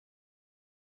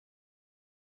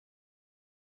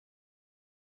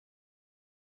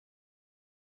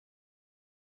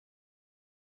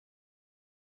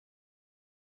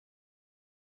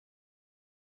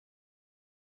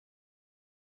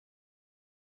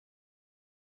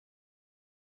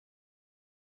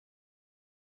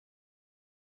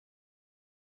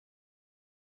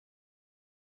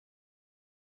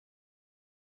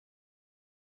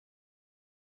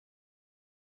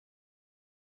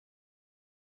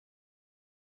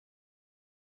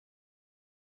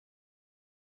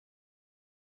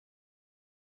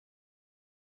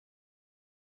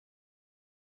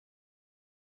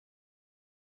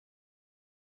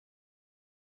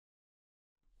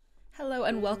Hello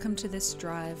and welcome to this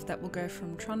drive that will go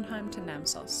from Trondheim to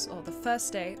Namsos, or the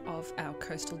first day of our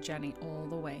coastal journey all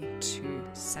the way to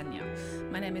Senja.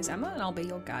 My name is Emma and I'll be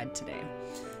your guide today.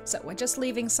 So we're just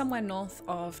leaving somewhere north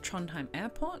of Trondheim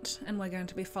Airport and we're going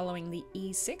to be following the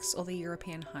E6 or the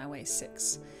European Highway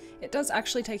 6. It does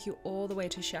actually take you all the way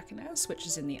to Kirkenes, which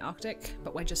is in the Arctic,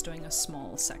 but we're just doing a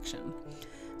small section.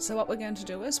 So what we're going to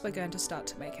do is we're going to start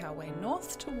to make our way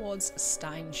north towards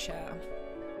Steinkjer.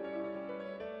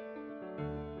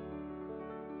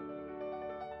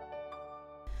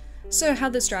 So how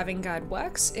this driving guide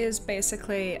works is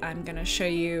basically I'm going to show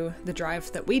you the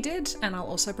drive that we did, and I'll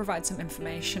also provide some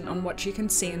information on what you can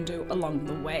see and do along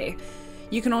the way.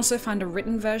 You can also find a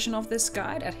written version of this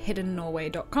guide at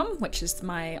hiddennorway.com, which is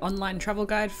my online travel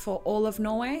guide for all of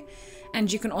Norway,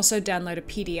 and you can also download a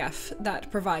PDF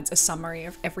that provides a summary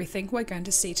of everything we're going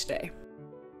to see today.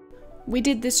 We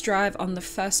did this drive on the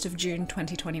 1st of June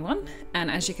 2021, and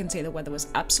as you can see, the weather was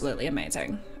absolutely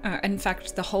amazing. In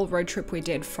fact, the whole road trip we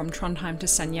did from Trondheim to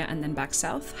Senja and then back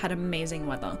south had amazing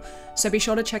weather. So be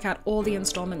sure to check out all the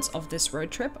installments of this road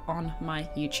trip on my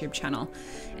YouTube channel.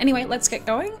 Anyway, let's get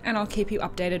going, and I'll keep you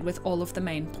updated with all of the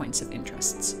main points of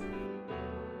interest.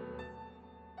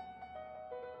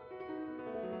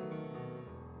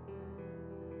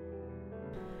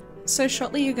 So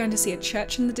shortly you're going to see a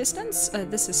church in the distance.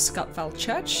 This is Skatval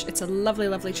Church. It's a lovely,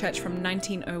 lovely church from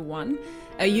 1901.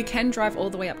 You can drive all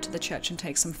the way up to the church and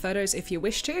take some photos if you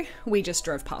wish to. We just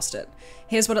drove past it.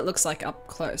 Here's what it looks like up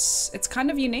close. It's kind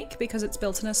of unique because it's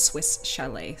built in a Swiss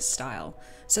chalet style.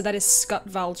 So that is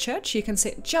Skatval Church. You can see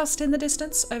it just in the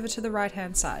distance over to the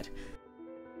right-hand side.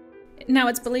 Now,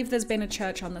 it's believed there's been a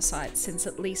church on the site since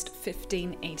at least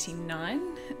 1589.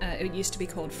 It used to be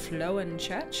called Floen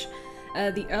Church.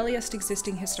 The earliest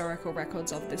existing historical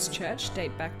records of this church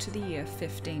date back to the year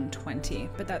 1520,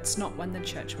 but that's not when the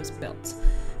church was built.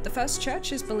 The first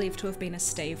church is believed to have been a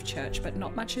stave church, but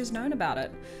not much is known about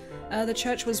it. The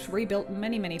church was rebuilt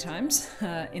many times,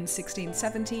 in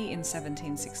 1670, in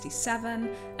 1767,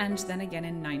 and then again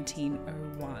in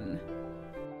 1901.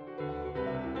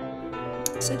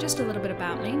 So just a little bit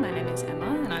about me. My name is Emma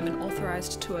and I'm an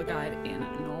authorised tour guide in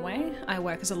Norway. I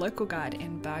work as a local guide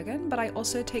in Bergen, but I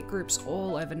also take groups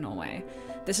all over Norway.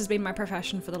 This has been my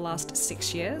profession for the last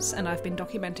 6 years, and I've been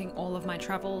documenting all of my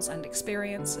travels and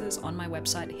experiences on my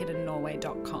website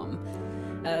hiddennorway.com.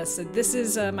 So this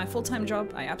is my full-time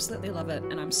job. I absolutely love it,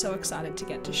 and I'm so excited to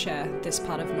get to share this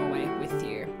part of Norway with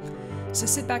you. So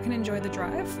sit back and enjoy the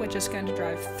drive. We're just going to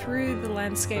drive through the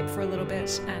landscape for a little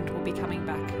bit, and we'll be coming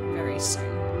back very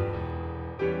soon.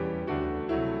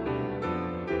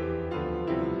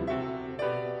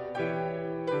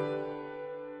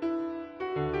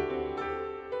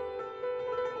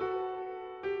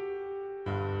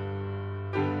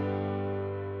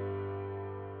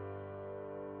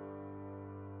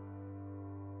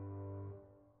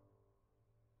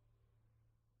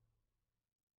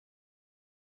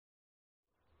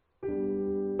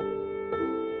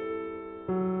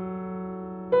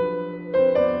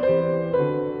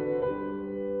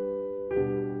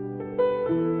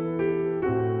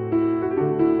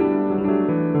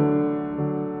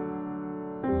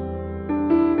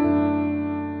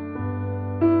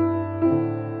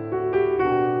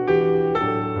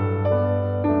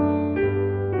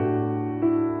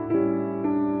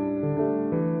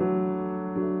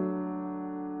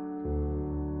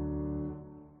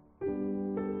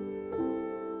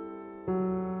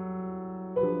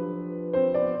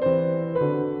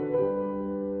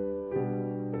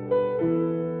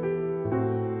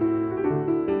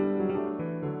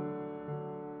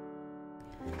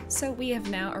 So we have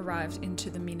now arrived into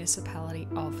the municipality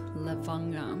of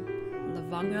Levanger.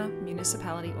 Levanger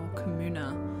municipality or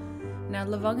Kommune. Now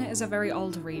Levanger is a very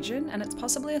old region, and it's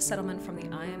possibly a settlement from the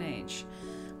Iron Age.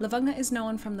 Levanger is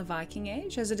known from the Viking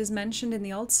Age, as it is mentioned in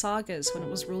the old sagas when it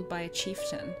was ruled by a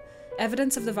chieftain.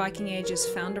 Evidence of the Viking Age is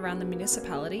found around the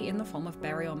municipality in the form of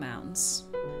burial mounds.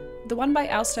 The one by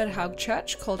Austadhaug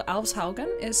Church, called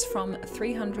Alvshaugen, is from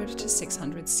 300 to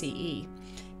 600 CE.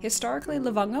 Historically,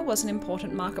 Levanger was an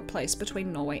important marketplace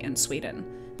between Norway and Sweden.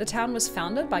 The town was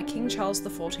founded by King Charles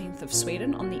XIV of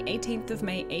Sweden on the 18th of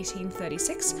May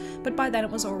 1836, but by then it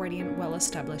was already a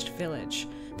well-established village.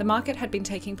 The market had been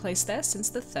taking place there since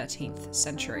the 13th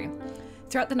century.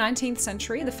 Throughout the 19th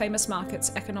century, the famous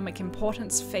market's economic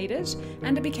importance faded,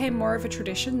 and it became more of a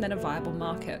tradition than a viable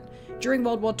market. During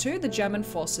World War II, the German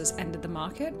forces ended the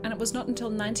market, and it was not until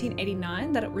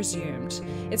 1989 that it resumed.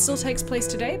 It still takes place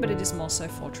today, but it is more so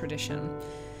for tradition.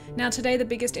 Now today the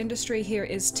biggest industry here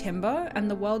is timber,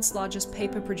 and the world's largest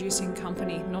paper-producing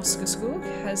company, Norske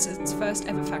has its first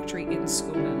ever factory in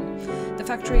Skogn. The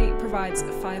factory provides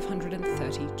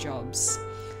 530 jobs.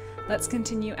 Let's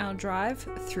continue our drive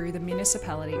through the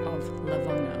municipality of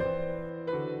Levanger.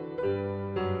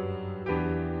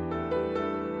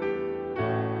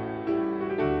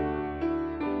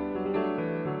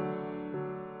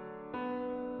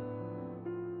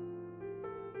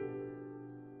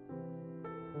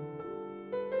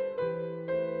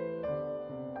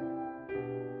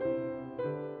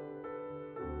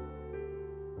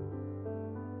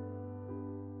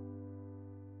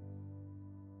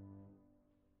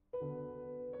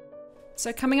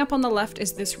 So coming up on the left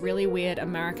is this really weird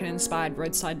American-inspired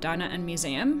roadside diner and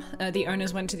museum. The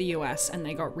owners went to the US and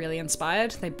they got really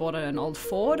inspired. They bought an old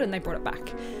Ford and they brought it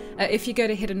back. If you go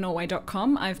to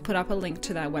hiddennorway.com, I've put up a link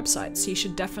to their website, so you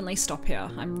should definitely stop here.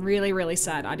 I'm really, really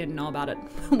sad I didn't know about it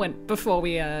before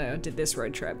we did this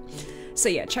road trip. So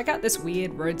yeah, check out this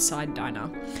weird roadside diner.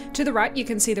 To the right, you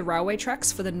can see the railway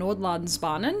tracks for the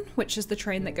Nordlandsbanen, which is the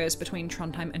train that goes between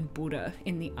Trondheim and Bodø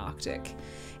in the Arctic.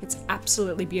 It's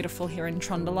absolutely beautiful here in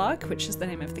Trøndelag, which is the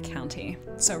name of the county.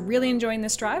 So really enjoying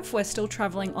this drive. We're still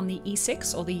traveling on the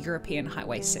E6 or the European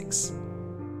Highway 6.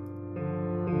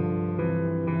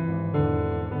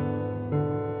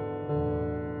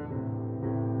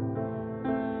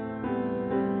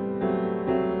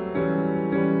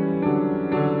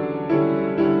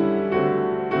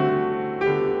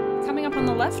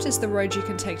 Left is the road you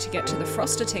can take to get to the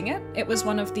Frostatinget. It was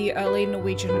one of the early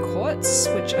Norwegian courts,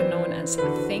 which are known as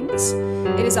things.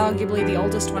 It is arguably the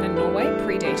oldest one in Norway,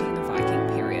 predating the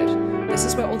Viking period. This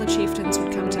is where all the chieftains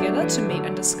would come together to meet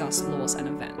and discuss laws and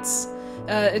events.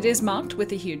 It is marked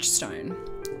with a huge stone.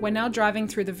 We're now driving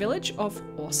through the village of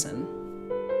Åsen.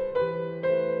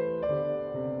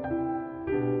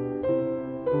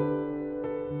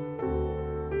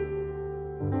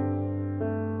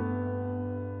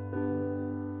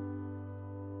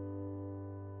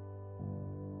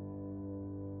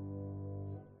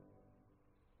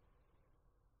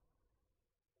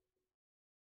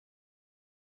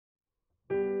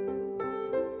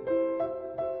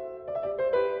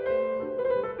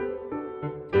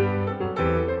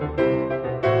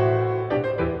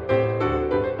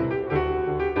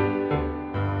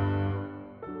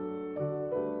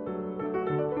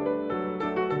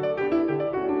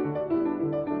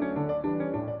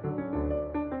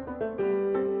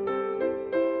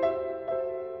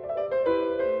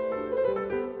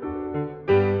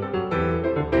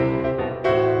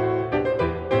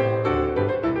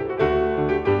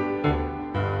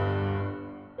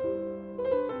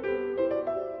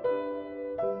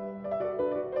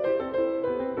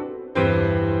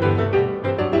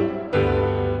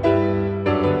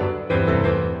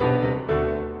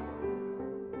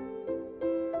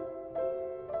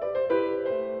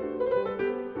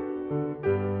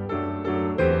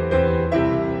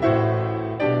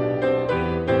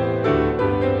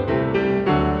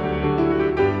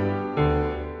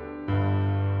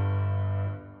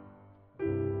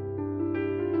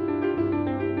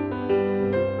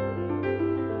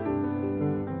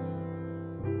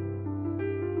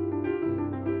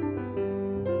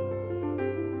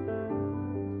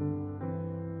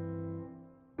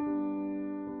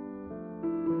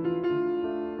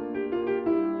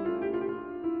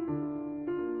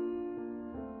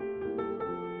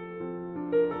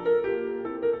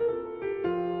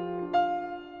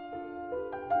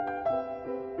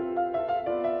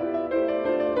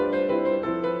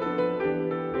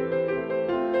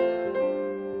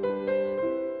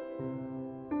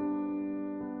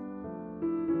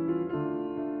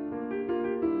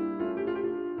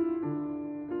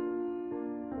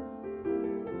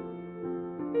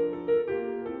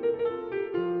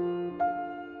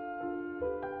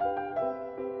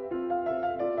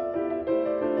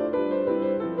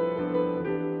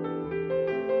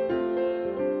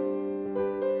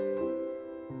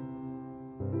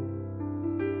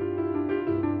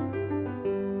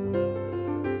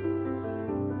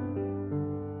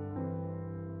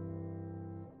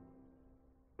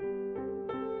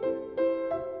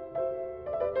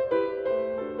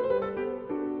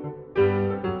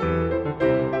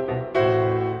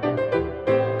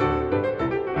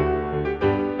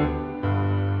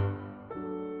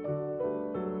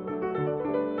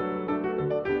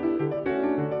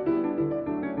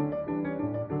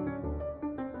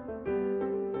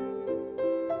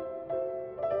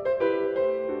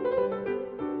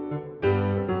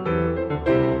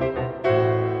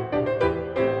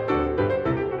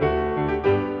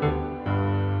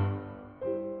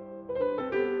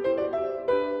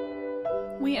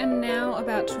 now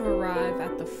about to arrive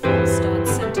at the Volstad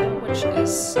Center, which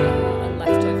is a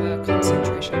leftover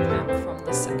concentration camp from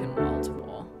the Second World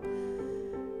War.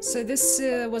 So this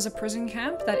was a prison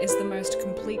camp that is the most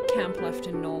complete camp left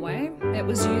in Norway. It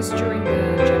was used during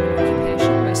the German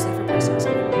occupation, mostly for prisoners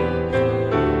of war.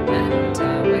 And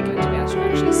we're going to be able to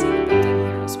actually see the building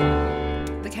here as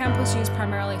well. The camp was used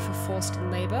primarily for forced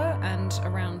labour, and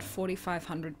around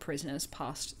 4,500 prisoners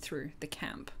passed through the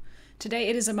camp. Today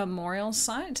it is a memorial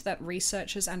site that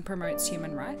researches and promotes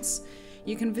human rights.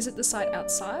 You can visit the site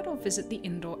outside or visit the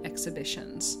indoor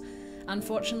exhibitions.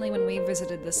 Unfortunately, when we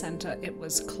visited the centre, it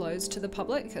was closed to the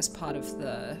public as part of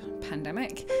the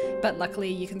pandemic, but luckily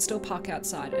you can still park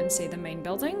outside and see the main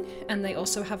building, and they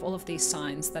also have all of these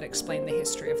signs that explain the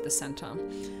history of the centre.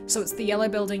 So it's the yellow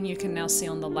building you can now see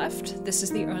on the left. This is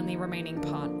the only remaining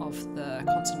part of the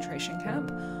concentration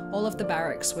camp. All of the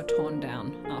barracks were torn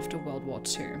down after World War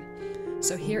II.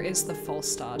 So here is the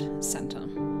Volstad Center.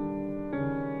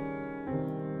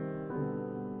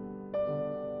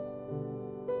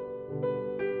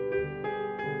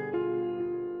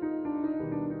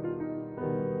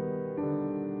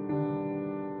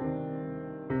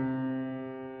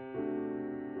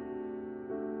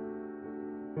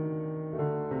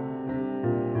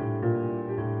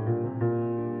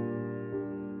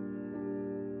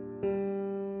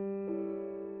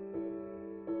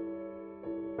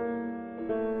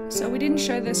 So we didn't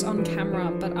show this on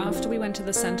camera, but after we went to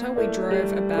the centre, we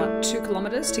drove about 2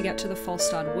 kilometres to get to the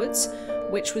Volstad Woods,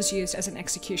 which was used as an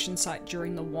execution site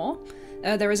during the war.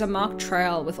 There is a marked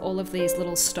trail with all of these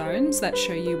little stones that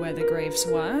show you where the graves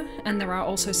were, and there are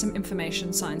also some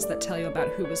information signs that tell you about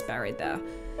who was buried there.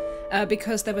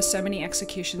 Because there were so many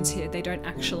executions here, they don't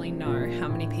actually know how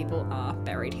many people are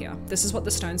buried here. This is what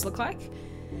the stones look like.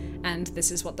 And this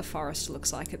is what the forest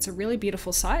looks like. It's a really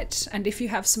beautiful site, and if you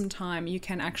have some time, you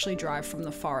can actually drive from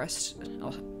the forest,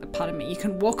 you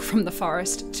can walk from the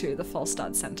forest to the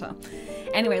Volstad Center.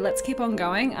 Anyway, let's keep on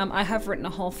going. I have written a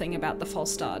whole thing about the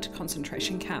Volstad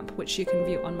concentration camp, which you can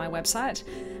view on my website.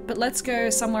 But let's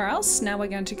go somewhere else. Now we're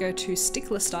going to go to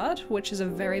Stiklestad, which is a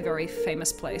very, very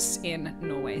famous place in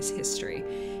Norway's history.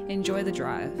 Enjoy the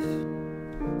drive.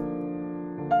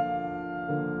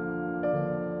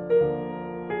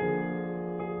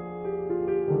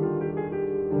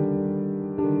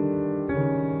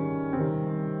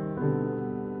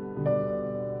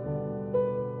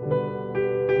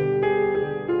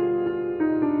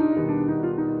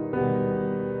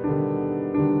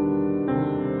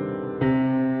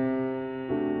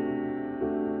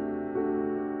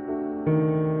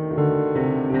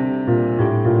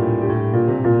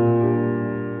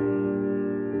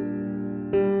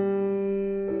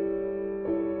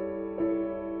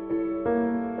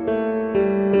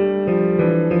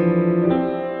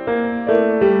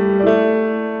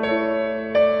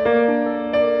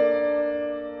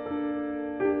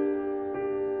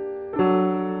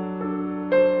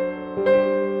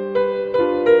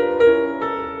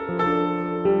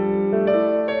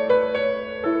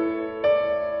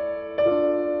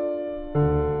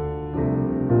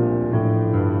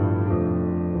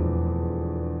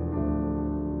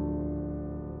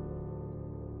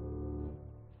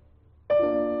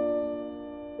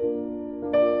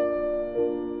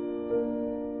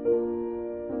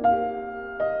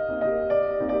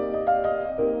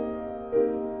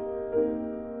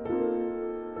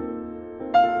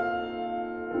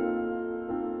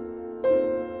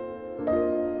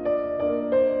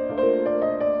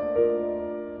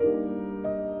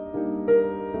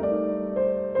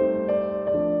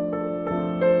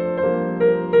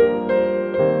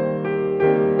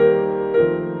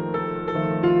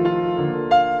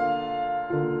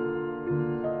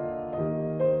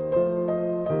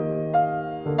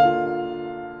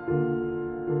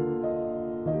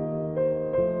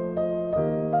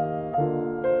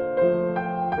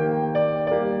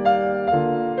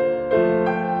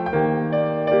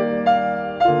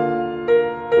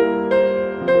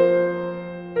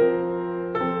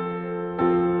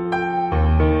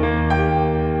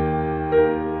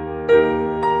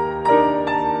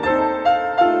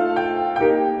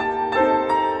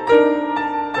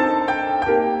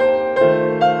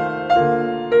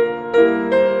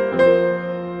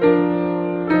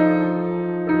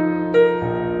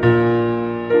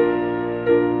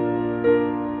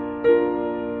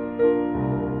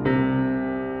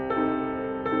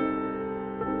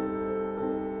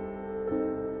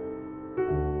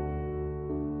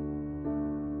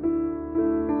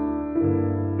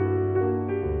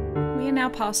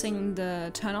 passing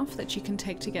the turnoff that you can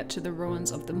take to get to the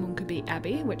ruins of the Munkeby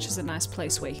Abbey, which is a nice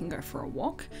place where you can go for a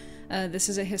walk. This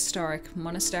is a historic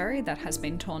monastery that has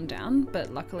been torn down,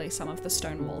 but luckily some of the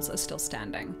stone walls are still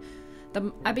standing.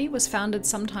 The abbey was founded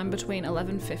sometime between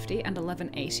 1150 and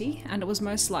 1180, and it was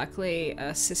most likely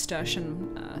a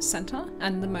Cistercian centre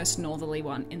and the most northerly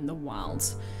one in the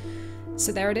wilds.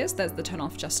 So there it is, there's the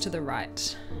turnoff just to the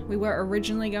right. We were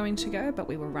originally going to go, but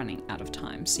we were running out of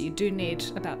time, so you do need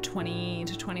about 20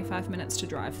 to 25 minutes to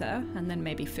drive there, and then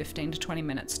maybe 15 to 20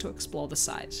 minutes to explore the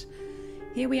site.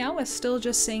 Here we are, we're still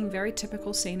just seeing very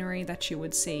typical scenery that you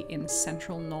would see in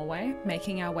central Norway,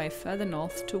 making our way further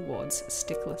north towards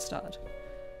Stiklestad.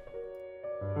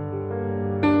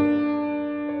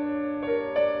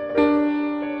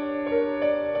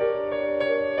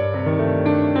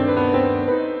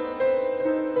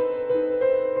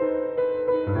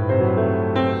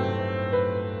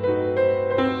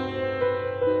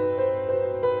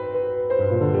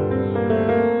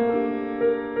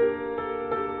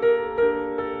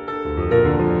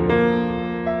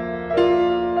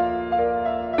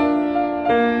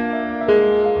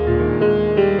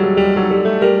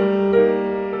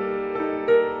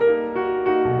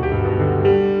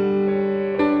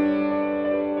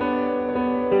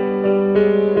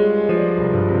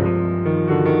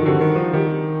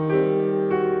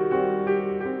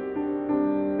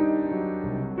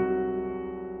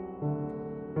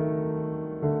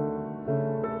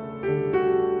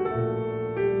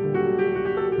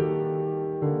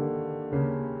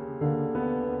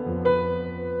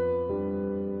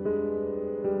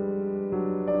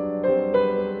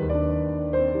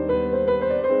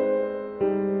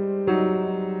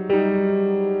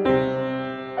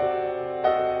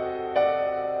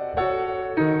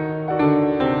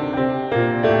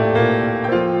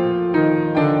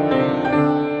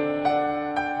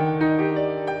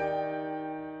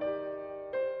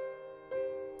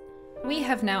 We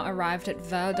have now arrived at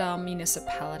Verdal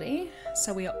municipality,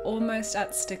 so we are almost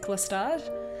at Stiklestad.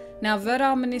 Now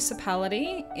Verdal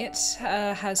municipality, it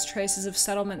has traces of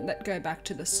settlement that go back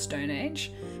to the Stone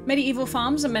Age. Medieval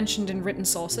farms are mentioned in written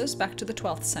sources back to the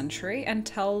 12th century and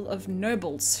tell of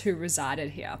nobles who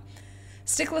resided here.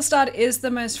 Stiklestad is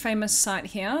the most famous site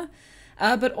here,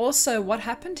 but also what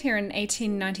happened here in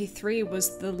 1893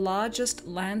 was the largest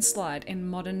landslide in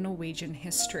modern Norwegian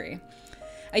history.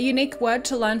 A unique word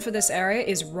to learn for this area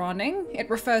is råning. It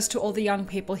refers to all the young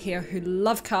people here who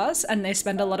love cars and they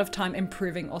spend a lot of time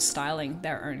improving or styling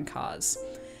their own cars.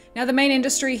 Now the main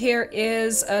industry here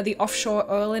is the offshore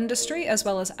oil industry as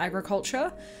well as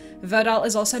agriculture. Verdal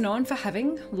is also known for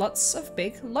having lots of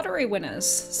big lottery winners,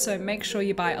 so make sure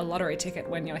you buy a lottery ticket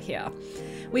when you're here.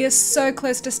 We are so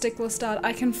close to Stiklestad,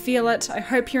 I can feel it. I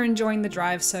hope you're enjoying the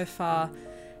drive so far,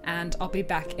 and I'll be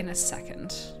back in a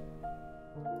second.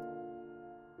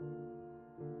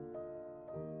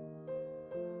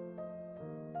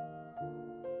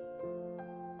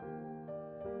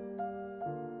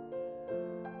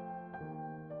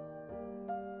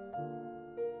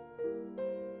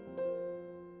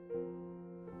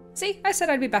 See, I said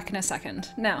I'd be back in a second.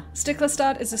 Now,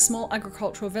 Stiklestad is a small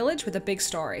agricultural village with a big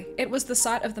story. It was the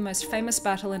site of the most famous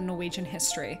battle in Norwegian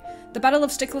history. The Battle of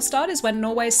Stiklestad is when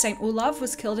Norway's Saint Olav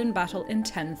was killed in battle in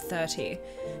 1030.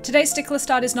 Today,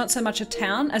 Stiklestad is not so much a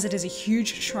town as it is a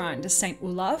huge shrine to Saint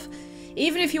Olav.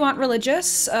 Even if you aren't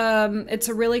religious, it's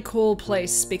a really cool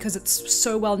place because it's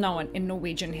so well known in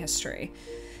Norwegian history.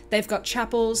 They've got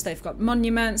chapels, they've got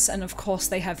monuments, and of course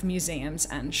they have museums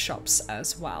and shops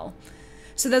as well.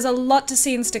 So there's a lot to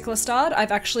see in Stiklestad.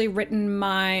 I've actually written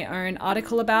my own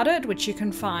article about it, which you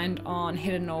can find on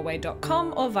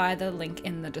hiddennorway.com or via the link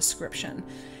in the description.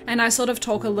 And I sort of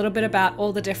talk a little bit about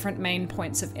all the different main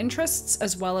points of interests,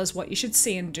 as well as what you should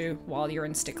see and do while you're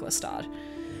in Stiklestad.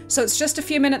 So it's just a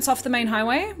few minutes off the main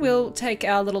highway. We'll take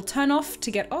our little turn off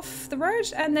to get off the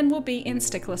road, and then we'll be in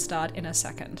Stiklestad in a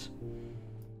second.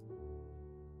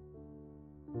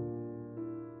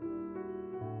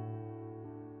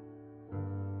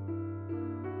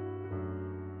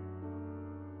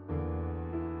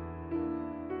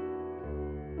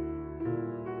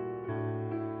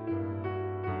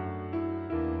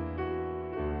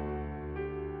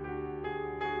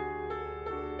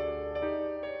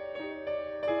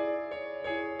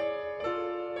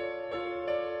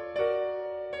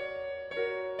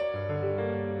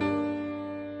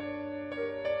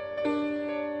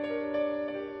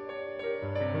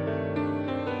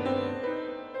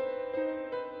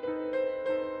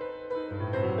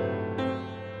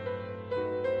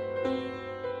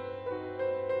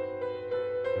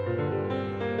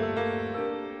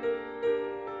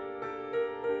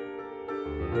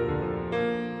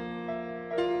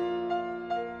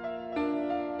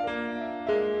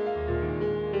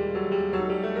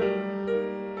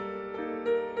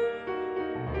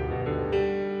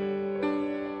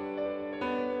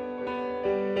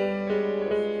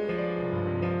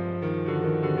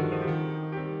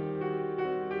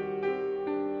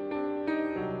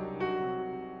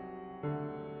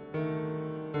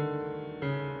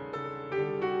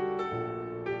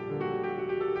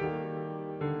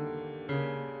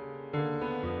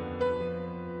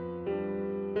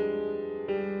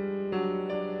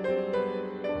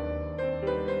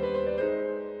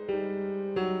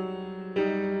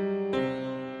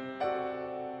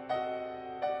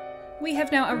 we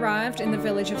have now arrived in the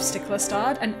village of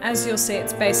Stiklestad, and as you'll see,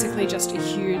 it's basically just a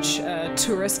huge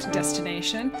tourist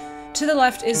destination. To the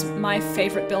left is my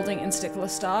favourite building in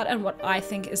Stiklestad, and what I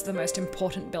think is the most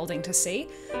important building to see.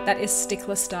 That is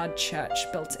Stiklestad Church,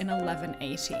 built in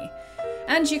 1180.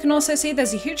 And you can also see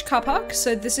there's a huge car park,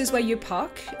 so this is where you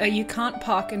park. You can't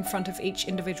park in front of each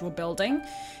individual building.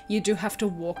 You do have to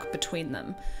walk between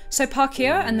them. So park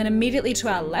here, and then immediately to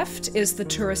our left is the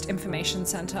Tourist Information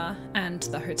Centre, and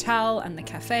the hotel, and the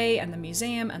cafe, and the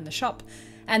museum, and the shop.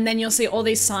 And then you'll see all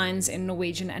these signs in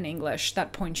Norwegian and English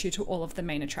that point you to all of the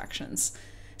main attractions.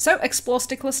 So explore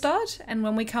Stiklestad, and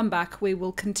when we come back, we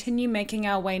will continue making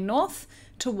our way north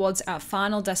towards our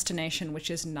final destination,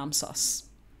 which is Namsos.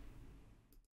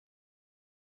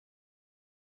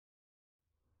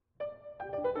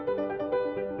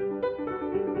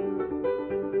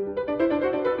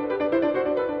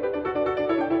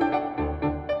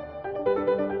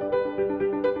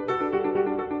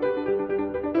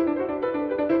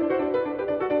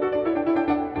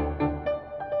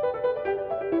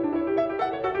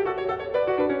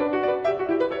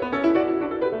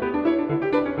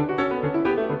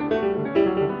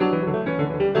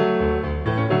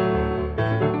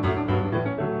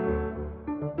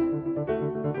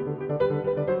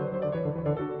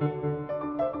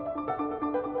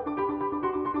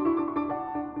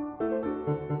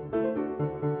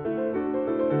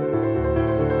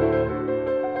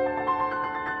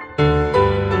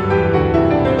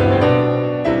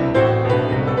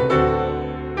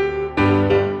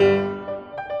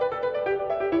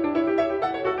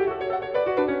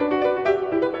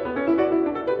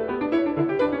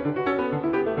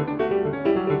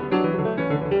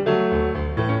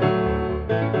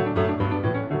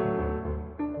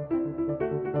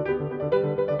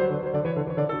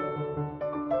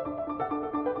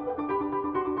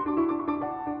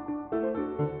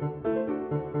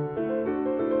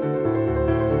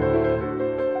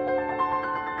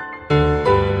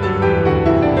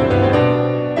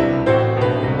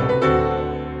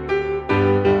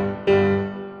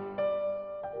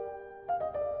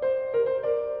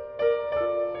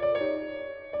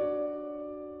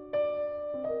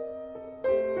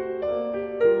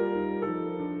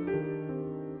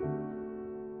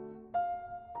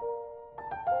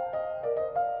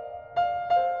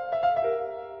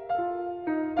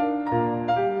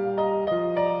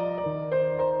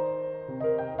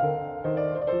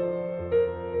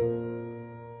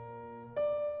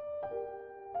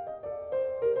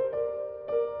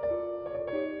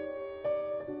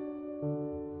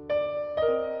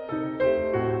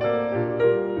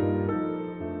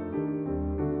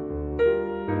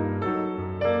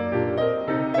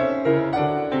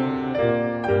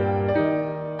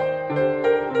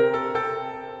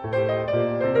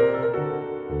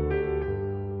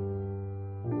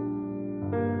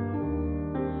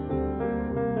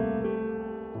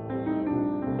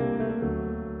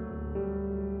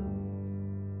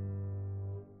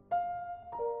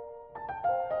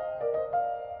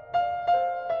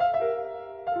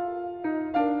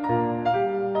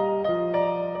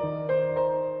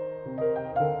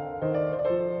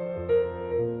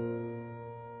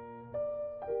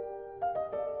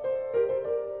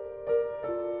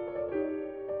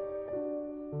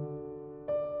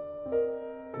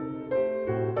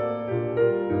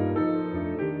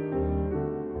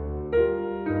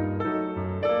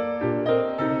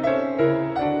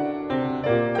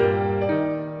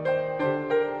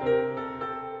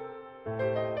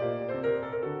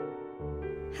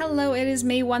 Hello, it is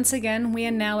me once again. We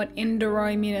are now at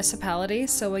Inderøy municipality,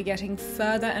 so we're getting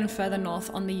further and further north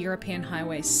on the European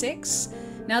Highway 6.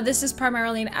 Now this is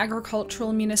primarily an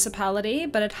agricultural municipality,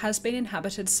 but it has been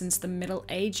inhabited since the Middle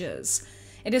Ages.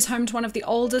 It is home to one of the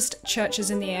oldest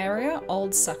churches in the area,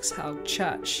 Old Sakshaug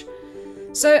Church.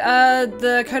 So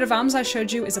the coat of arms I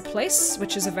showed you is a plaice,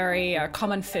 which is a very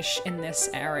common fish in this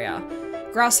area.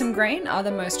 Grass and grain are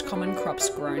the most common crops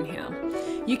grown here.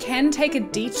 You can take a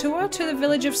detour to the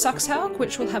village of Sakshaug,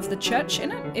 which will have the church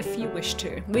in it if you wish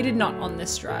to. We did not on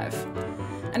this drive.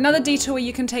 Another detour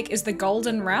you can take is the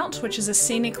Golden Route, which is a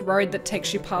scenic road that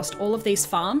takes you past all of these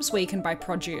farms where you can buy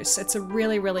produce. It's a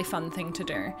really, really fun thing to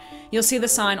do. You'll see the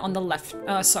sign on the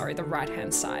the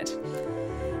right-hand side.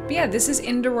 But yeah, this is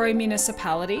Inderøy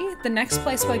municipality. The next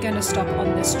place we're going to stop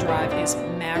on this drive is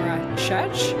Mæra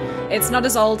Church. It's not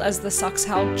as old as the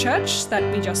Sakshaug Church that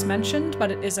we just mentioned,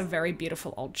 but it is a very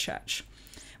beautiful old church.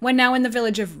 We're now in the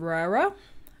village of Røra.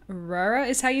 Røra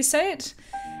is how you say it.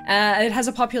 It has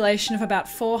a population of about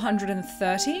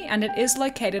 430, and it is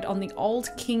located on the Old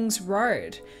King's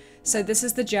Road. So this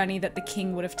is the journey that the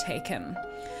king would have taken.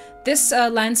 This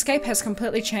landscape has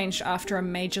completely changed after a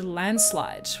major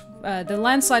landslide. The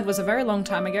landslide was a very long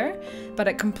time ago, but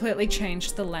it completely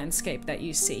changed the landscape that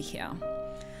you see here.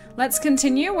 Let's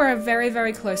continue. We're very,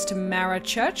 very close to Mara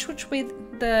Church, which will be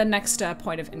the next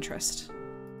point of interest.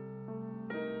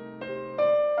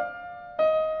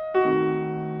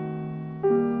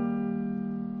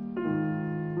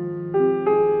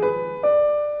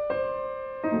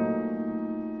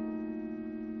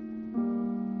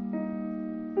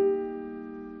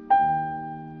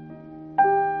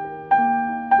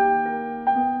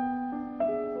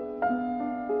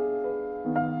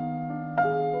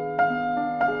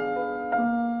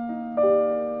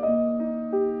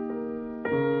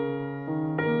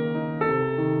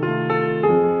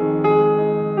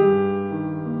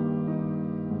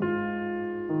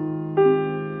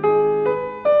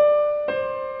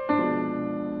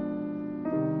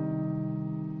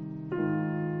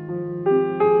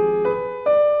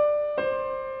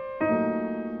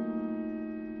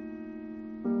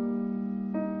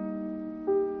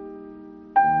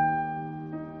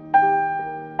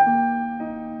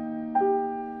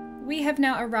 We have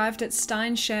now arrived at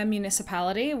Steinskjer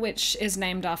municipality, which is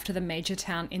named after the major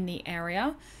town in the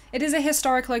area. It is a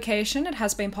historic location. It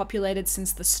has been populated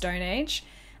since the Stone Age,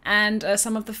 and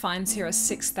some of the finds here are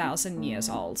 6,000 years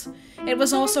old. It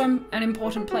was also an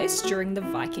important place during the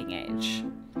Viking Age.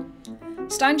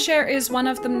 Steinskjer is one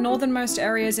of the northernmost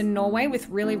areas in Norway with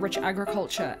really rich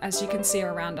agriculture, as you can see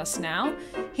around us now.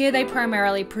 Here they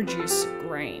primarily produce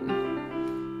grain.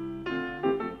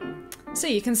 So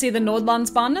you can see the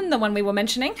Nordlandsbanen, the one we were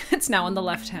mentioning. It's now on the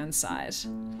left-hand side.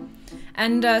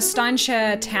 And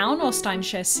Steinskjer town, or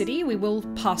Steinskjer city, we will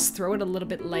pass through it a little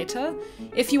bit later.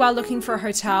 If you are looking for a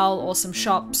hotel or some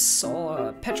shops or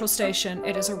a petrol station,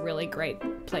 it is a really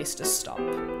great place to stop.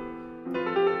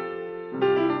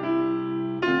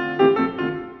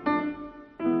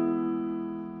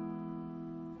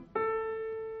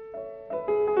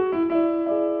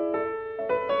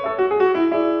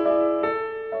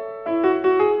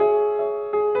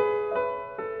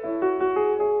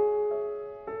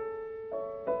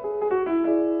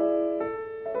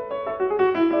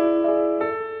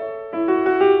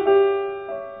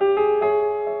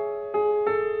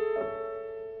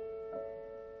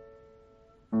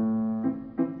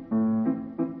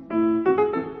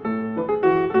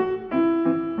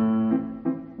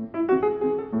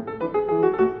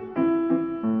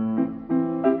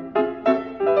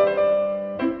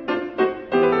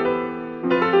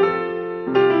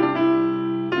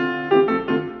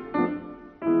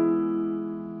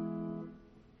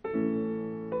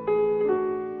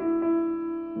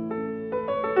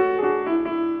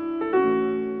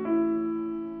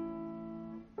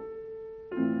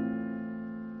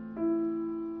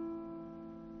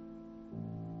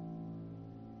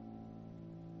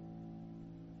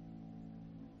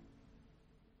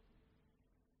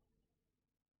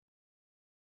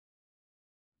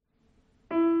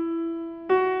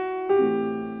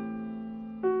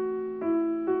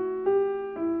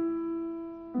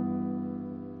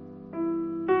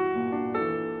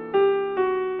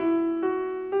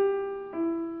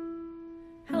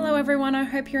 Everyone, I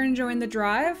hope you're enjoying the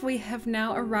drive. We have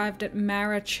now arrived at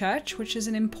Mara Church, which is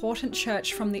an important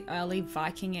church from the early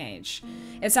Viking Age.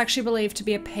 It's actually believed to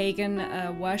be a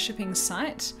pagan worshipping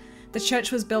site. The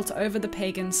church was built over the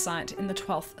pagan site in the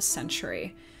 12th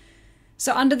century.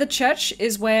 So under the church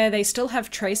is where they still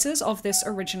have traces of this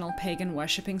original pagan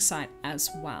worshipping site as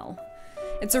well.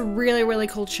 It's a really, really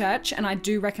cool church, and I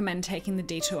do recommend taking the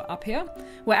detour up here.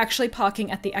 We're actually parking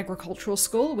at the agricultural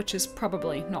school, which is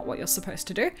probably not what you're supposed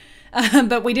to do,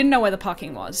 but we didn't know where the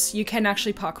parking was. You can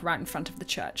actually park right in front of the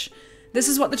church. This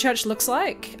is what the church looks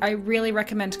like. I really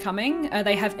recommend coming.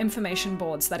 They have information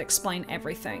boards that explain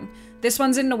everything. This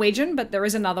one's in Norwegian, but there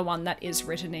is another one that is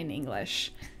written in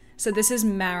English. So this is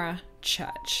Mara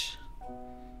Church.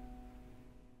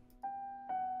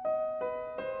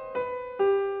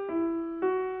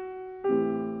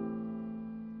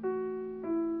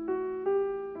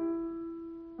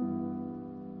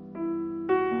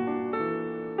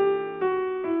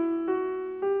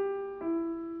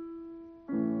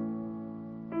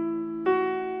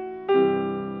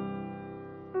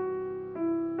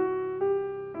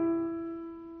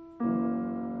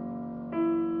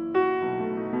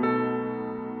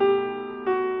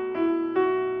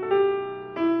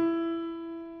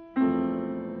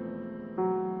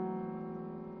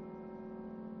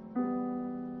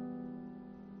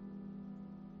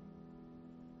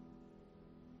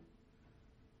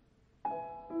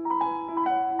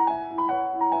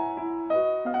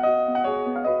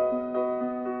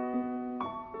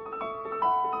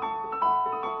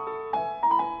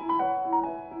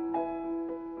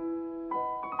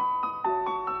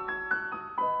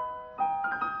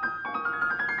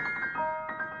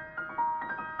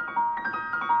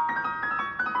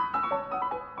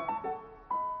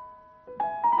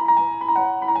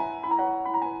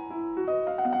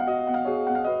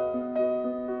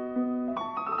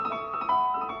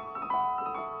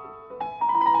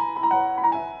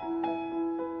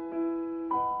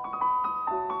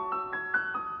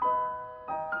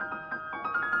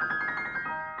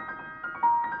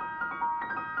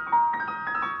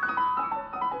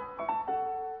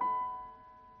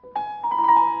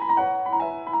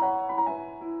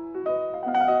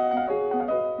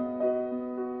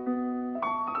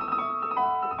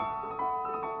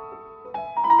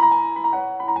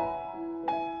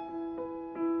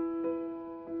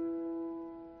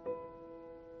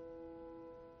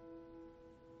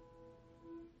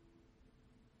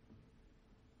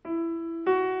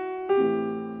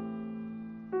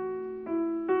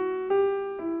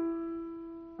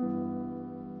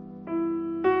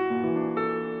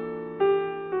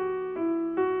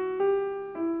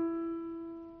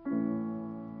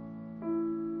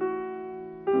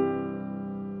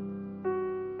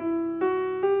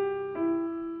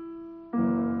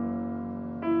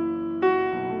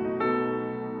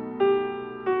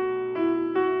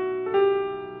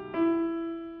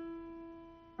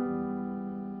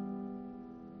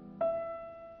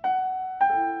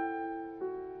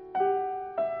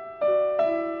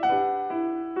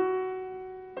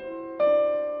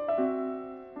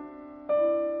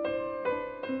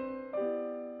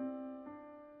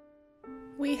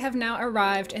 we have now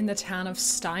arrived in the town of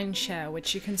Steinshare,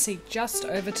 which you can see just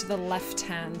over to the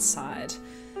left-hand side.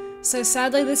 So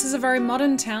sadly, this is a very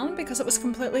modern town because it was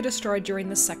completely destroyed during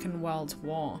the Second World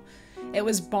War. It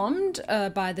was bombed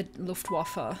by the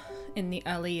Luftwaffe in the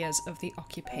early years of the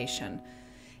occupation.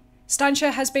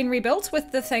 Steinshare has been rebuilt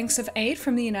with the thanks of aid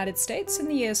from the United States in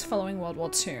the years following World War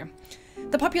II.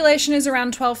 The population is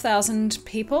around 12,000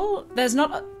 people. There's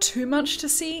not too much to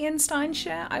see in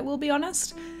Steinshare, I will be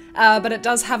honest, but it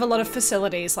does have a lot of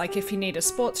facilities, like if you need a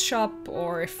sports shop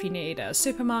or if you need a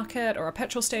supermarket or a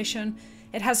petrol station.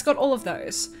 It has got all of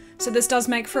those, so this does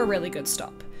make for a really good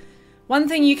stop. One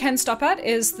thing you can stop at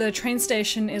is the train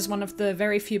station is one of the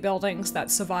very few buildings that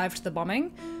survived the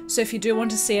bombing, so if you do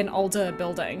want to see an older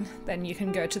building, then you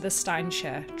can go to the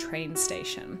Steinshare train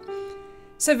station.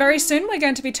 So very soon we're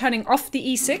going to be turning off the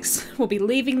E6, we'll be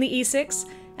leaving the E6,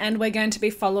 and we're going to be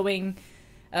following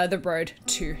the road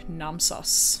to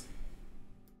Namsos.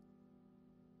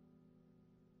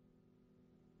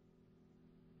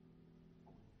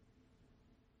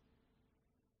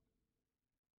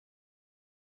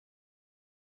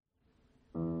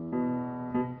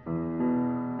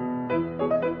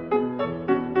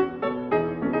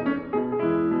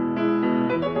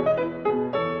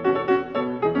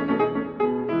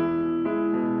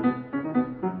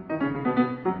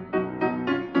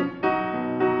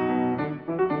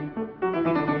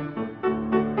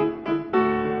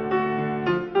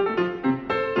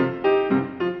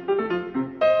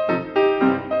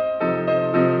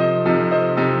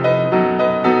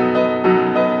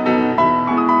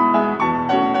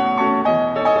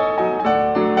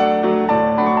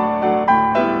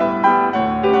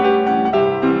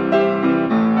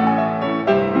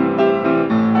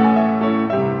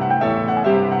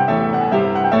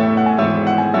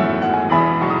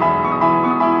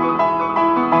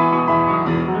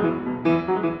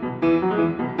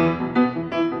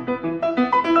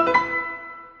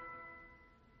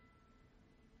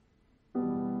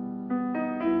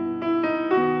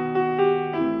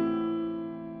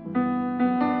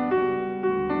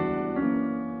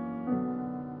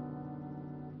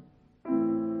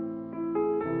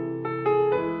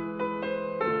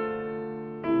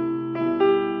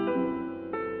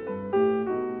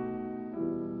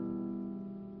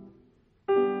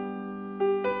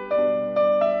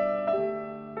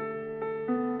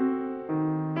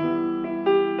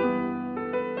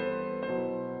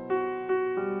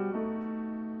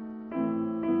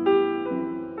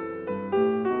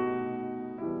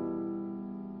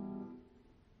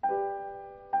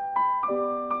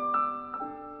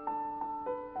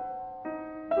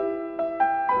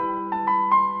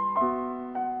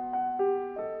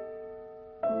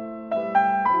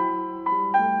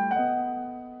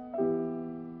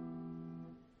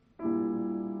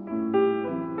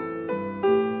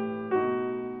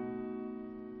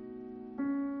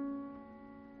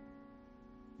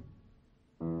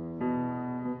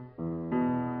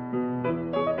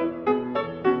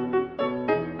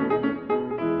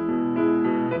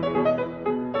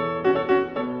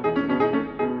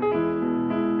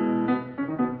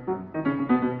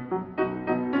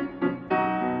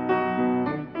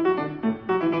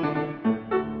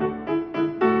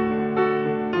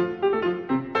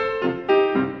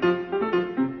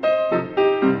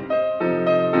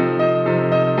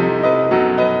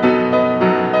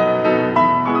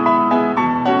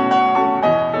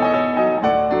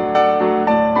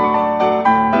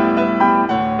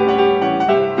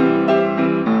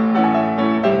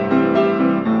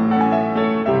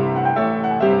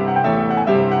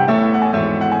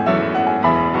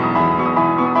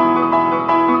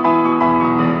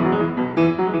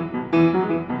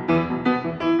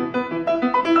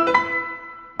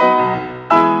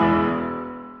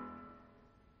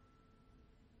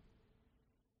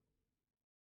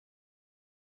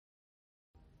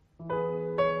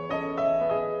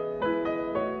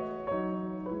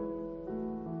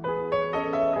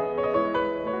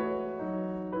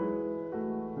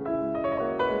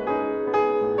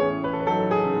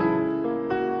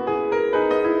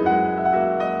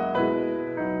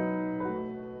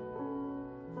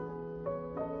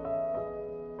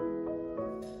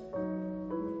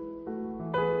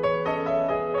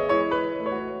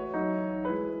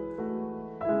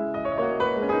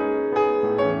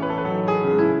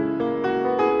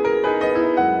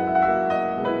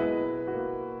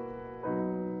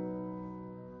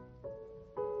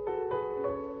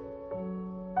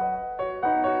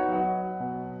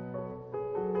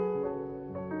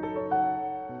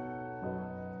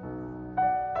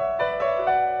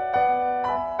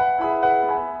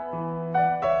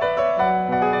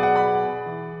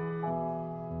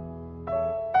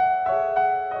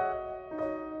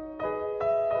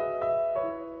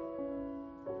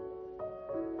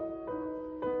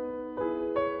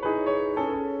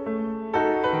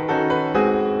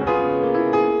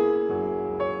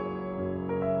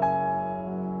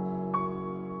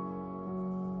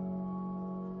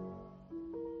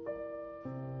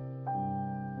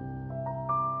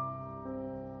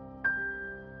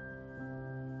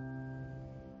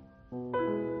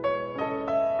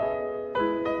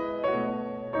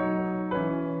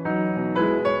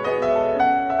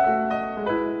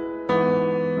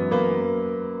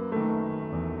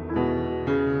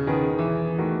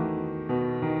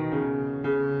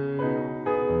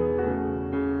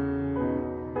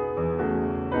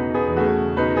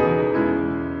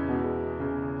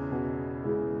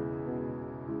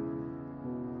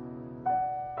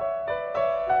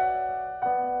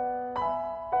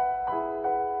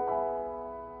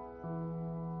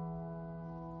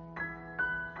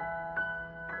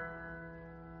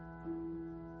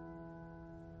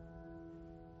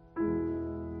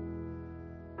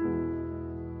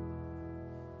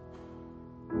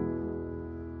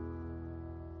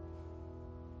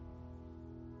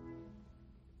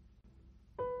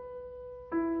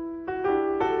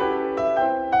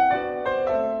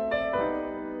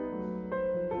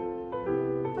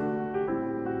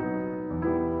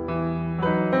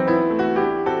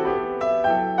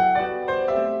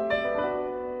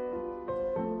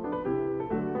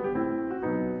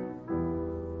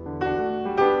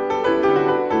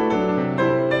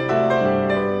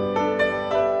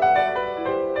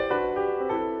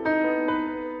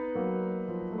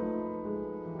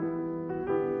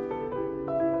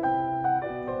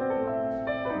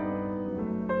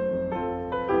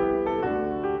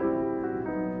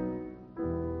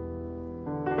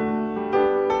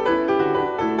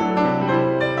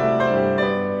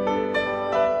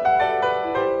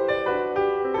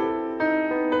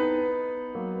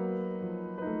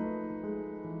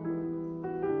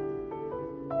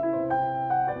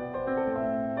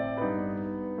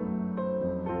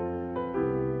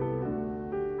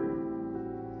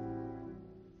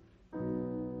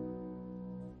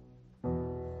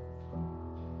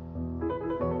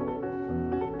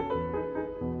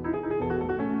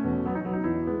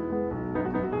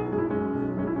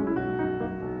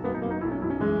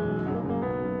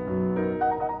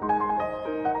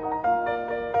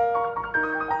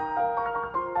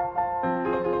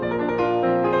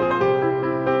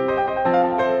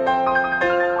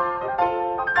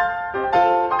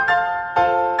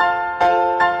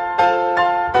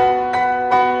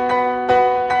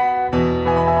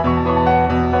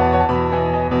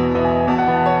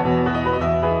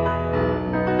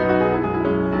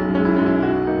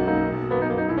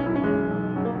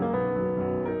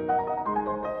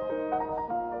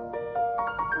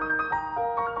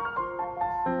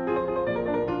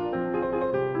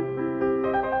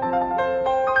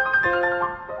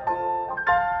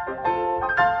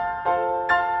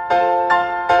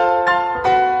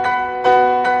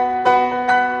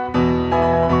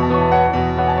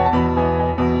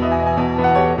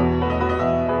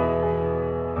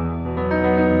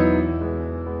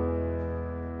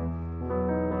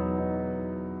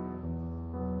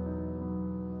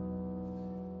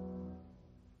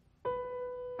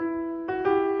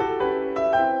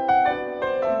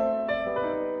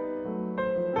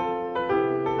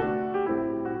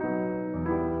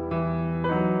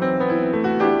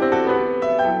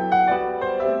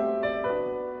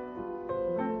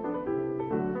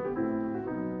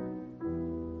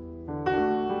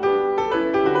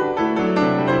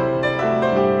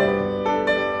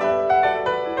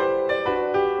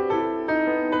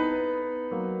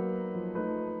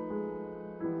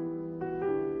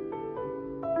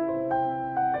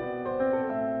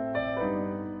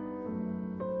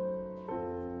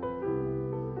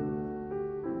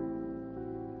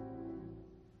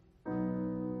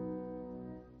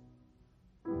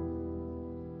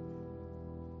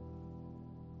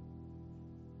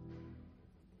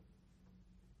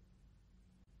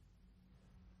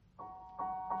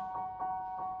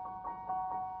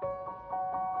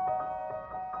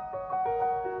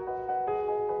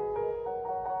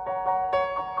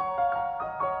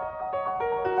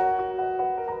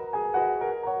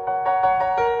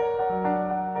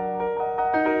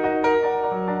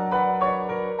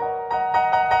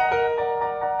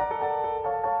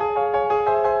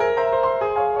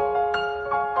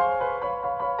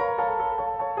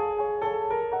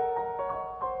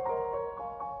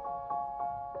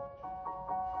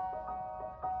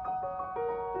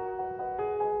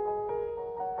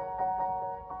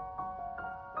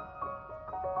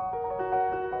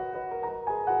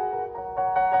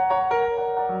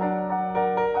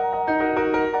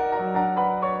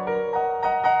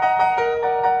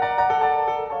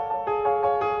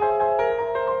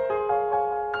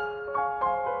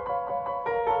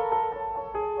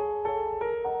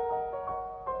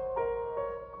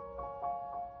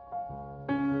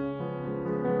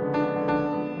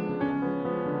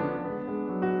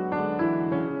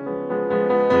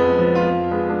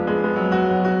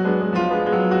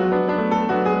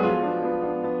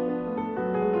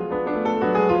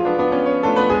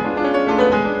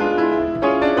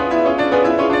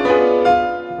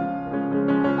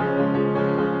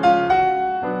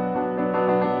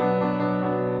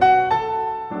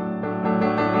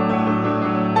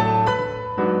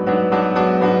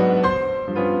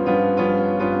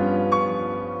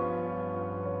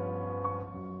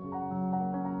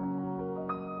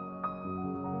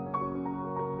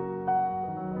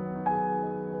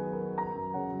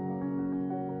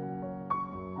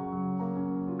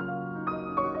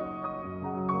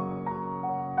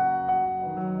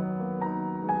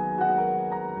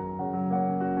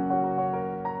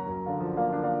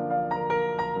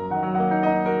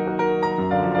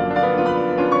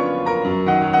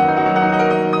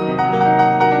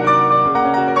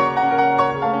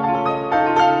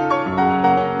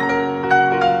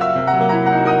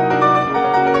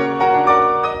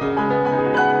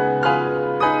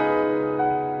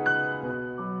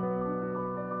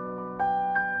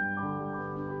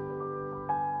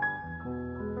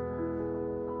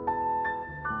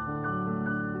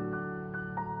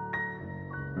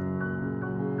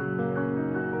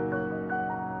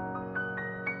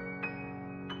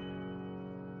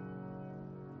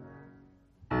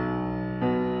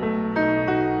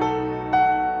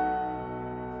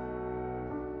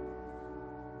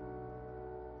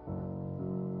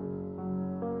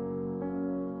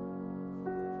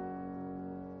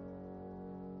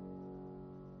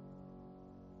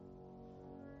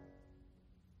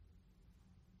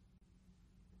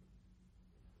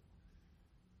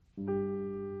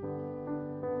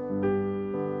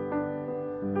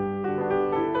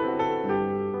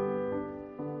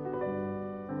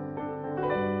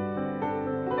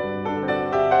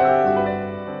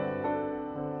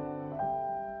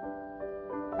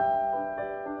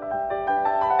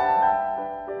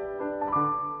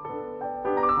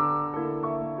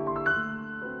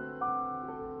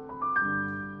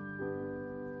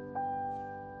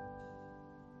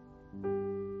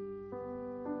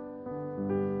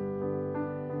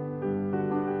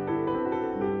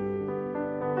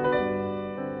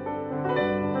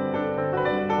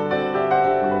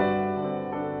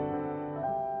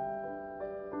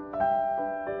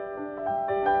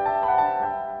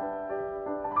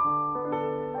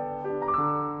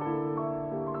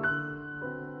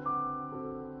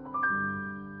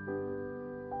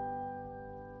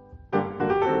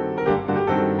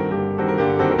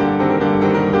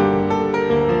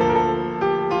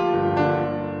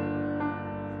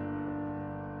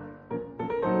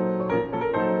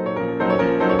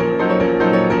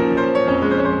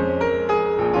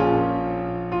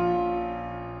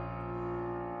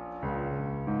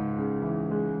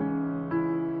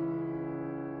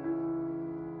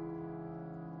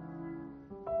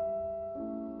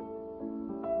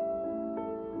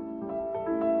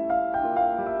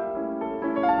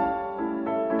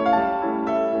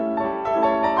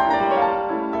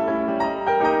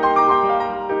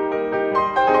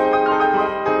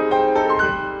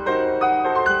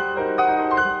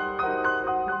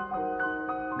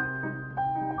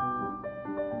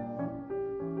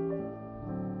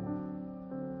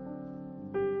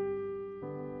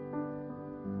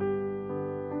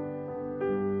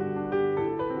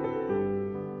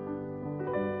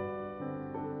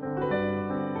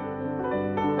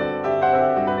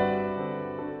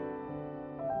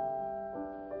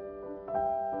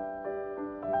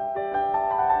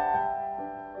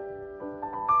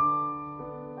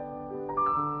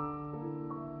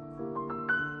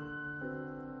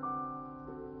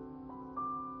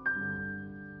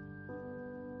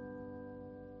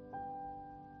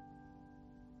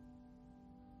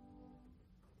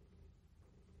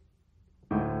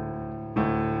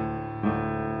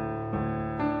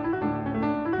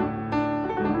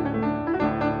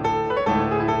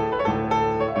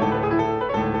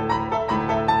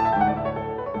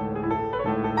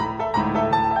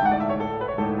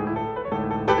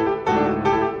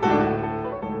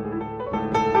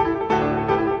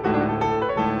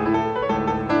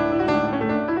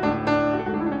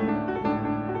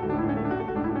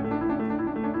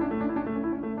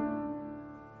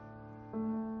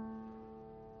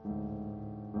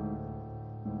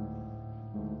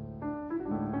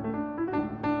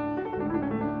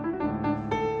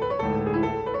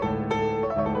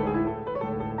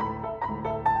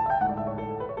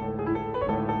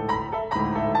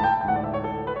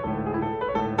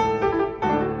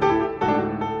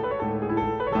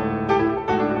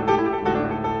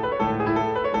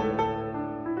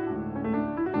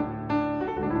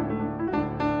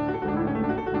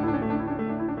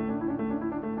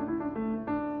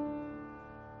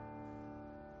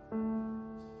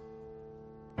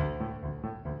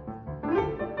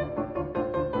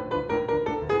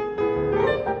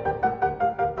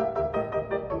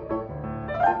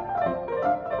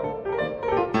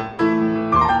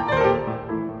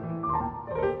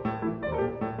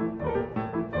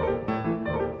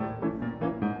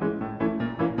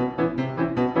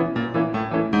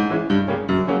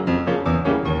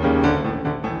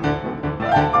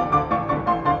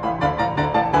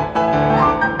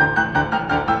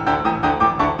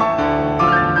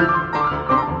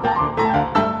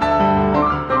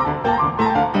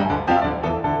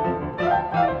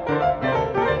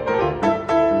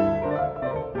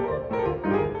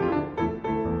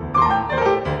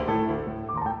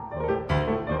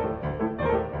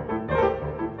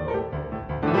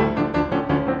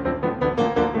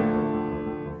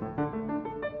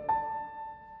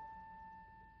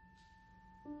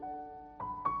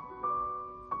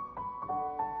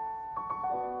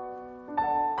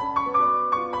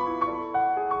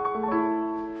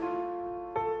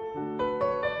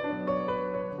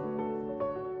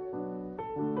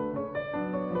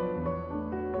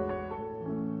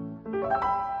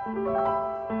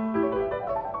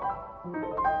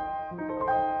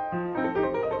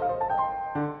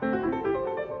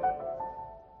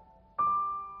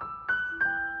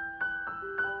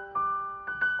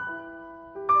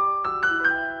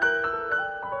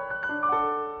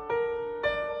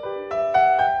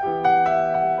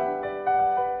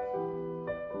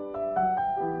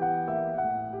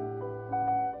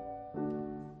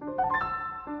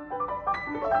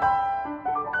 you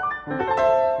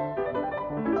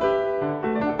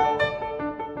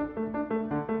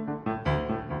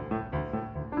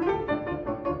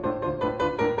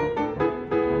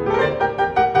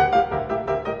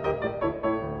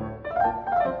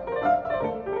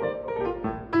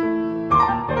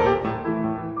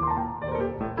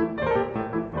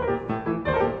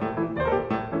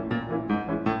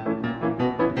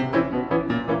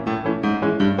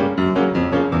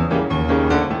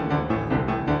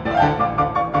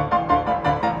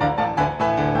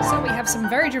some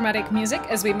very dramatic music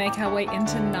as we make our way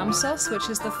into Namsos, which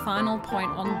is the final point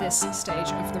on this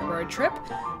stage of the road trip.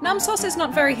 Namsos is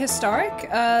not very historic.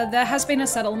 There has been a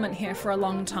settlement here for a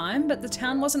long time, but the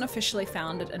town wasn't officially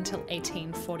founded until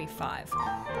 1845.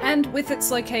 And with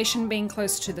its location being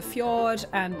close to the fjord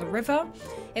and the river,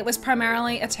 it was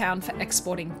primarily a town for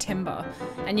exporting timber.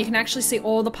 And you can actually see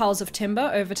all the piles of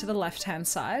timber over to the left-hand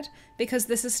side, because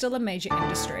this is still a major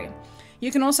industry.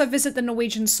 You can also visit the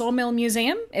Norwegian Sawmill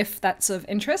Museum, if that's of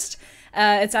interest.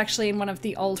 It's actually in one of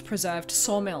the old preserved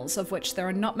sawmills, of which there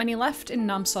are not many left in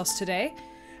Namsos today,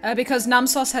 because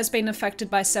Namsos has been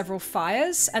affected by several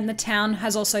fires, and the town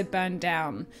has also burned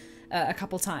down a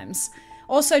couple times.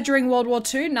 Also, during World War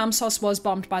II, Namsos was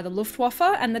bombed by the Luftwaffe,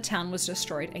 and the town was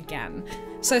destroyed again.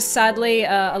 So sadly,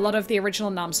 a lot of the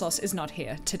original Namsos is not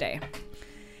here today.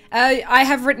 I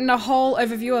have written a whole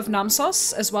overview of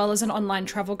Namsos, as well as an online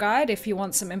travel guide. If you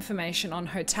want some information on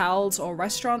hotels or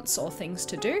restaurants or things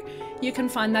to do, you can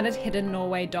find that at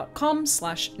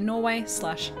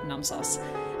hiddennorway.com/Norway/Namsos.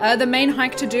 The main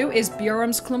hike to do is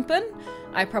Bjørumsklumpen.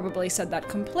 I probably said that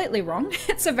completely wrong.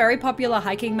 It's a very popular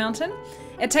hiking mountain.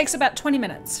 It takes about 20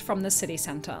 minutes from the city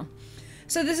centre.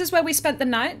 So this is where we spent the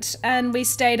night, and we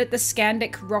stayed at the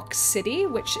Scandic Rock City,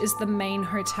 which is the main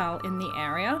hotel in the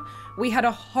area. We had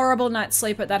a horrible night's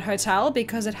sleep at that hotel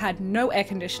because it had no air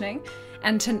conditioning,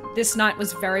 and this night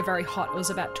was very, very hot. It was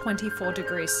about 24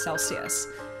 degrees Celsius.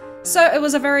 So it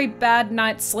was a very bad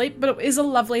night's sleep, but it is a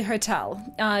lovely hotel.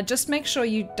 Just make sure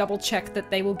you double check that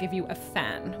they will give you a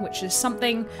fan, which is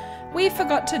something we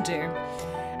forgot to do.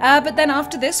 But then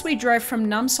after this, we drove from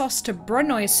Namsos to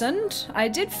Brønnøysund. I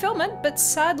did film it, but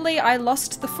sadly I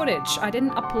lost the footage. I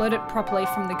didn't upload it properly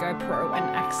from the GoPro and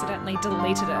accidentally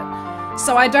deleted it.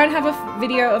 So I don't have a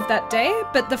video of that day,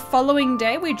 but the following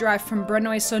day we drive from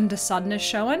Brønnøysund to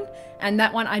Sandnessjøen, and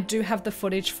that one I do have the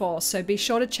footage for, so be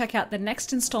sure to check out the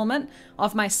next installment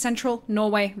of my Central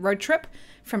Norway road trip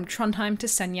from Trondheim to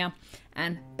Senja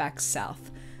and back south.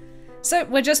 So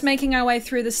we're just making our way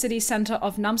through the city centre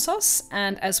of Namsos,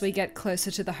 and as we get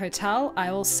closer to the hotel,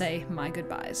 I will say my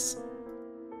goodbyes.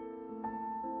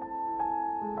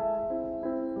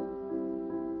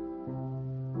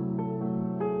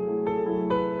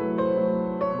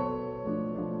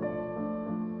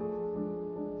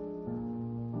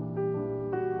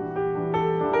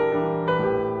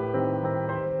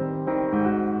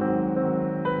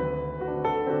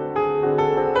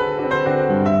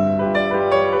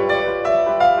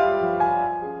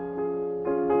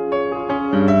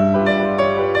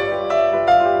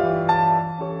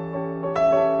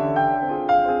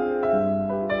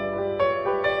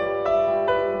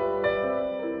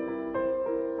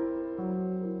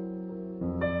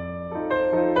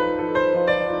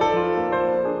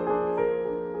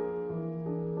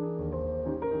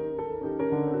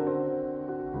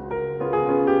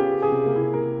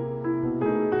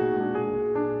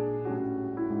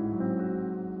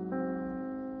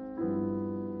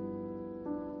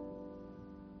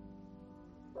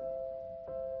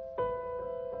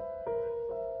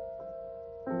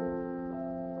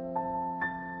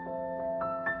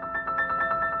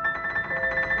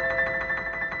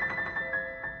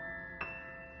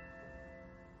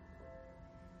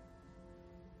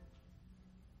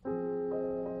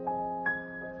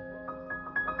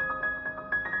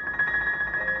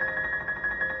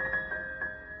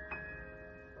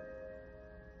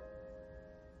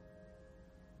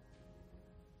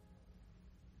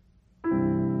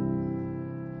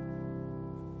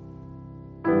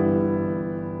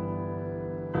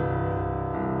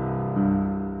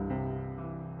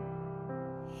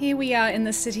 Here we are in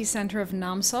the city centre of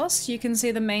Namsos. You can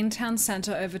see the main town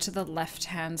centre over to the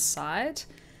left-hand side.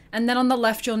 And then on the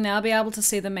left, you'll now be able to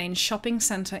see the main shopping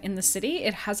centre in the city.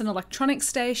 It has an electronics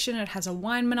station, it has a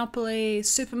wine monopoly,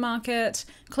 supermarket,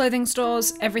 clothing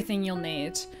stores, everything you'll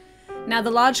need. Now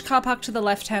the large car park to the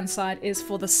left-hand side is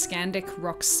for the Scandic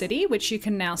Rock City, which you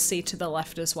can now see to the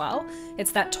left as well.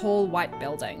 It's that tall white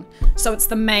building. So it's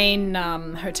the main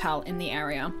hotel in the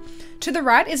area. To the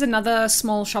right is another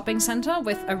small shopping centre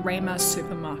with a Rema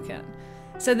supermarket.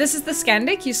 So this is the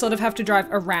Scandic. You sort of have to drive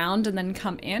around and then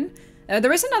come in.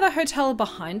 There is another hotel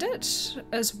behind it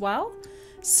as well,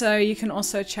 so you can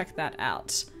also check that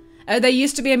out. There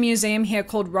used to be a museum here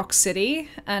called Rock City,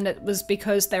 and it was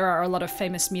because there are a lot of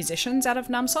famous musicians out of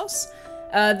Namsos.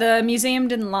 The museum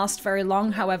didn't last very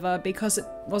long, however, because it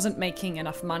wasn't making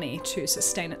enough money to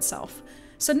sustain itself.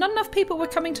 So not enough people were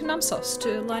coming to Namsos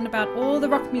to learn about all the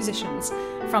rock musicians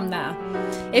from there.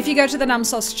 If you go to the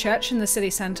Namsos church in the city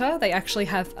centre, they actually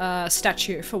have a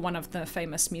statue for one of the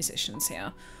famous musicians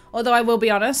here. Although I will be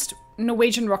honest,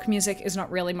 Norwegian rock music is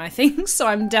not really my thing, so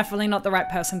I'm definitely not the right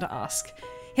person to ask.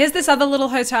 Here's this other little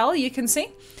hotel you can see.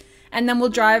 And then we'll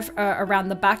drive around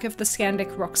the back of the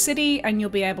Scandic Rock City and you'll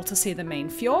be able to see the main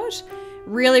fjord.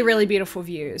 Really, really beautiful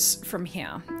views from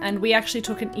here. And we actually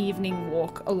took an evening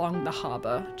walk along the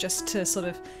harbour just to sort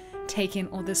of take in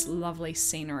all this lovely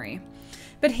scenery.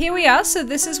 But here we are, so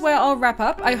this is where I'll wrap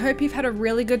up. I hope you've had a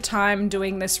really good time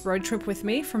doing this road trip with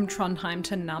me from Trondheim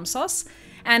to Namsos.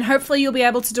 And hopefully you'll be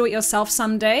able to do it yourself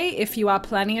someday if you are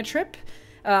planning a trip.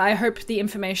 I hope the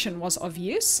information was of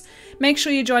use. Make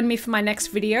sure you join me for my next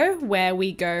video where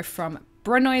we go from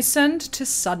Brønnøysund to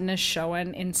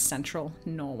Sandnessjøen in central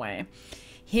Norway.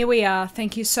 Here we are.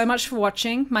 Thank you so much for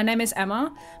watching. My name is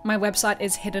Emma. My website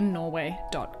is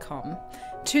hiddennorway.com.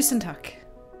 Tusen takk.